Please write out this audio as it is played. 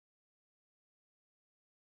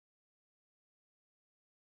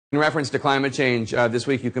In reference to climate change, this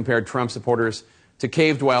week you compared Trump supporters to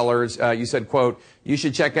cave dwellers. You said, quote, you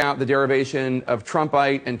should check out the derivation of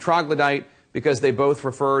Trumpite and troglodyte because they both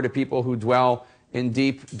refer to people who dwell in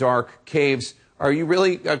deep, dark caves. Are you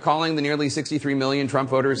really calling the nearly 63 million Trump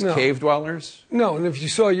voters cave dwellers? No, and if you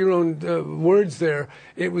saw your own words there,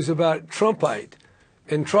 it was about Trumpite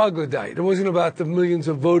and troglodyte. It wasn't about the millions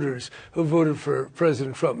of voters who voted for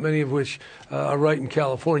President Trump, many of which are right in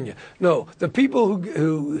California. No, the people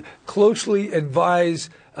who closely advise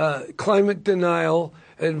climate denial,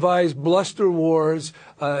 advise bluster wars,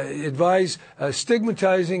 advise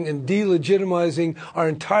stigmatizing and delegitimizing our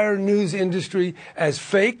entire news industry as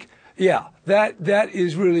fake. Yeah, that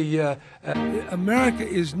is really America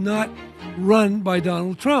is not run by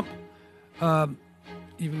Donald Trump.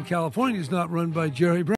 Even California is not run by Jerry Brown.